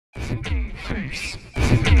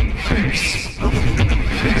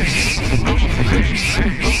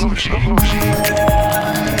Hey,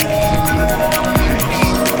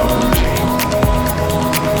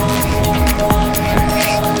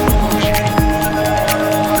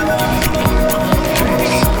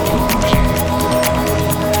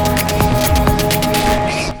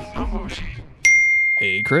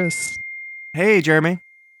 Chris. Hey, Jeremy.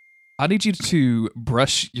 I need you to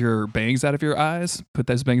brush your bangs out of your eyes, put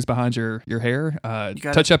those bangs behind your hair,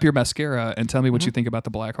 touch up your mascara, and tell me what you think about the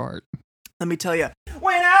Black Heart. Let me tell you.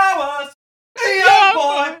 When I was a young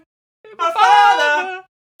boy, my father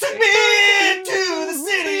took me to the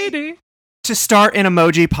city to start an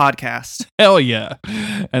emoji podcast. Hell yeah.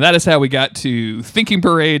 And that is how we got to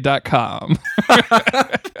thinkingparade.com.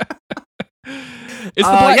 It's the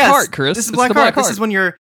Black Heart, Chris. This is Black Heart.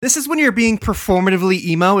 This is when you're being performatively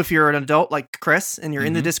emo if you're an adult like Chris and you're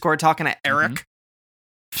in the Discord talking to Eric.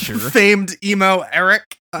 Sure. Famed emo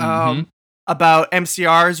Eric. About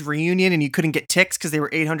MCR's reunion and you couldn't get tickets because they were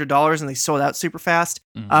 $800 and they sold out super fast.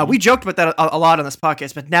 We joked about that a lot on this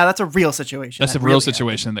podcast, but now that's a real situation. That's a real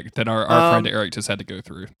situation that our friend Eric just had to go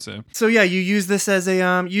through. So yeah, you use this as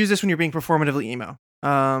a use this when you're being performatively emo.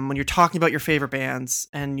 When you're talking about your favorite bands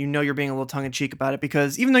and you know you're being a little tongue in cheek about it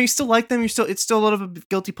because even though you still like them, it's still a little bit of a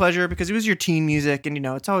guilty pleasure because it was your teen music and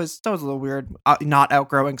it's always a little weird not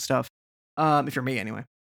outgrowing stuff. If you're me anyway.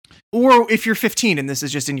 Or if you're 15 and this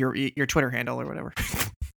is just in your Twitter handle or whatever.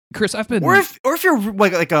 Chris, I've been... Or if you're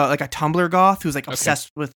like a Tumblr goth who's like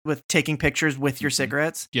obsessed with taking pictures with your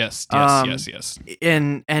cigarettes. Yes. And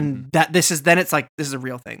this is a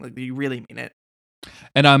real thing. Like you really mean it.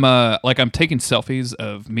 And I'm taking selfies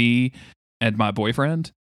of me and my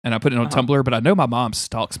boyfriend and I put it on Tumblr, but I know my mom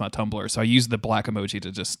stalks my Tumblr, so I use the black emoji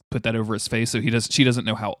to just put that over his face so she doesn't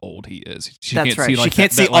know how old he is. That's right. She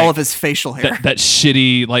can't see all of his facial hair. That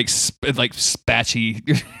shitty like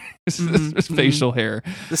spatchy facial hair.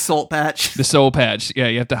 The soul patch. The soul patch. Yeah,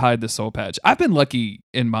 you have to hide the soul patch. I've been lucky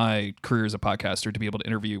in my career as a podcaster to be able to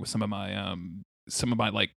interview with some of my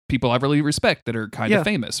like people I really respect that are kind of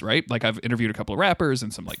famous, right? Like I've interviewed a couple of rappers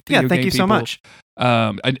and some like video thank game you people. So much.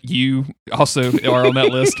 And you also are on that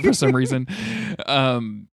list for some reason.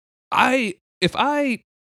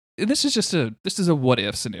 This is a what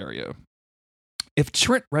if scenario. If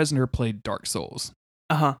Trent Reznor played Dark Souls,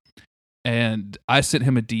 and I sent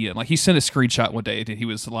him a DM, like he sent a screenshot one day and he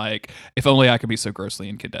was like, if only I could be so grossly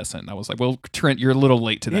incandescent. And I was like, well, Trent, you're a little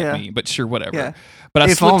late to that meme, but sure, whatever. Yeah. But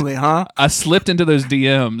I slipped into those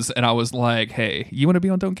DMs and I was like, hey, you want to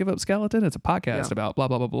be on Don't Give Up Skeleton? It's a podcast about blah,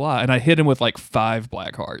 blah, blah, blah. And I hit him with like 5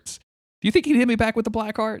 black hearts. Do you think he'd hit me back with the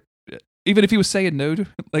black heart? Even if he was saying no to,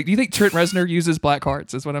 like, do you think Trent Reznor uses black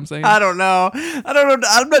hearts is what I'm saying? I don't know.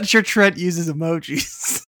 I'm not sure Trent uses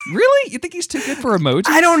emojis. Really? You think he's too good for emojis?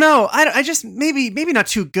 I don't know. I just maybe not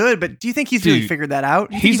too good, but do you think he's really figured that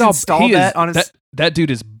out? He's installed that on his... That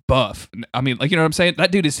dude is buff. I mean, like, you know what I'm saying?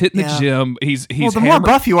 That dude is hitting the gym. He's the more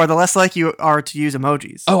buff you are, the less like you are to use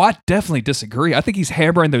emojis. Oh, I definitely disagree. I think he's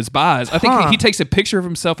hammering those buys. I think he takes a picture of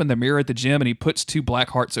himself in the mirror at the gym and he puts 2 black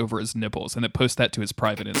hearts over his nipples and then posts that to his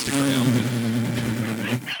private Instagram.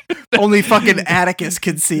 Only fucking Atticus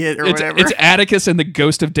can see it or whatever. It's Atticus and the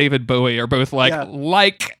ghost of David Bowie are both like.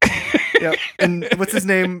 Yep. And what's his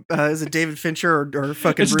name? Is it David Fincher or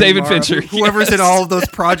fucking It's Rooney David Mara? Fincher. Whoever's in all of those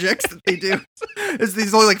projects that they do.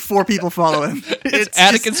 There's only like 4 people follow him. It's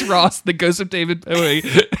Atticus Ross, the ghost of David Bowie,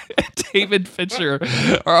 David Fincher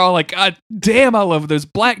are all like, God damn, I love those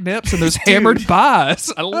black nips and those hammered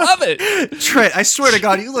buys. I love it. Trent, I swear to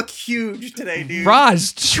God, you look huge today, dude.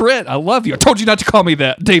 Raj, Trent, I love you. I told you not to call me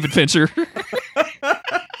that, David Fincher.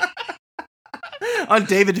 On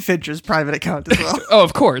David Fincher's private account as well. Oh,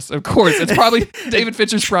 of course. It's probably David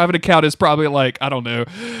Fincher's private account is probably like, I don't know,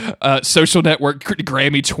 Social Network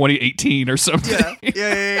Grammy 2018 or something.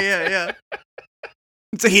 Yeah.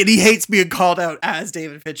 So he hates being called out as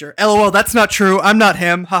David Fincher. LOL, that's not true. I'm not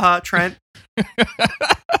him. Haha, Trent.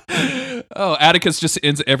 Oh, Atticus just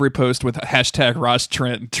ends every post with hashtag Ross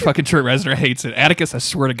Trent. Fucking Trent Reznor hates it. Atticus, I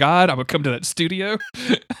swear to God, I'm gonna come to that studio.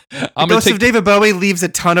 The ghost of David Bowie leaves a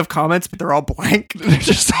ton of comments, but they're all blank. They're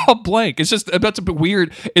just all blank. It's just that's a bit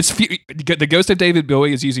weird. The ghost of David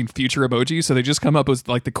Bowie is using future emojis, so they just come up with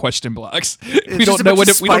like the question blocks. We don't know what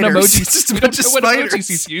emojis. It's just a bunch of spiders.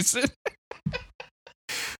 He's using.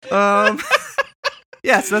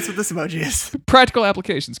 Yeah, so that's what this emoji is. Practical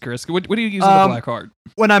applications, Chris. What are you using the black heart?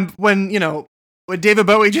 When David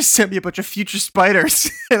Bowie just sent me a bunch of future spiders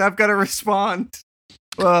and I've got to respond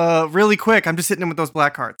really quick. I'm just hitting him with those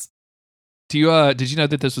black hearts. Did you know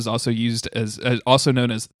that this was also used as also known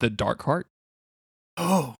as the dark heart?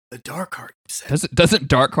 Oh, the Darkheart. Doesn't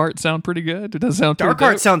Darkheart sound pretty good? It does sound pretty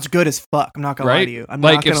Darkheart dope. sounds good as fuck. I'm not gonna lie to you. I'm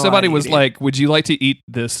like not if gonna somebody lie to was you, like, "Would you like to eat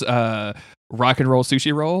this rock and roll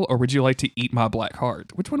sushi roll, or would you like to eat my black heart?"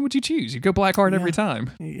 Which one would you choose? You go black heart every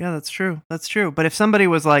time. Yeah, that's true. That's true. But if somebody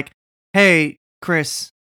was like, "Hey,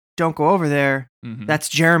 Chris, don't go over there. Mhm. That's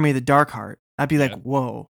Jeremy the Darkheart," I'd be like, Yeah.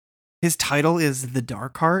 "Whoa, his title is the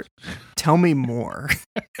Darkheart? Tell me more."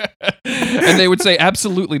 And they would say,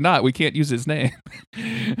 "Absolutely not. We can't use his name.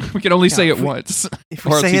 We can only say it once." If Or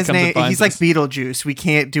we else say he his comes and name, finds he's like us. Beetlejuice. We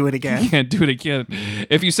can't do it You again. can't do it again.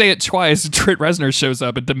 If you say it twice, Trent Reznor shows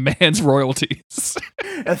up and demands royalties.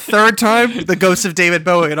 A third time, the ghost of David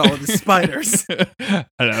Bowie and all of the spiders.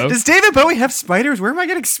 Hello? Does David Bowie have spiders? Where am I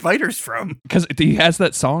getting spiders from? Because he has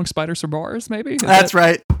that song, Spiders from Mars, maybe? That's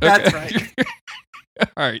right. That's Okay. right.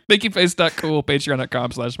 All right. Thinkyface.cool,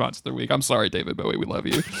 patreon.com/monster of the week. I'm sorry, David Bowie. We love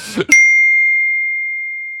you.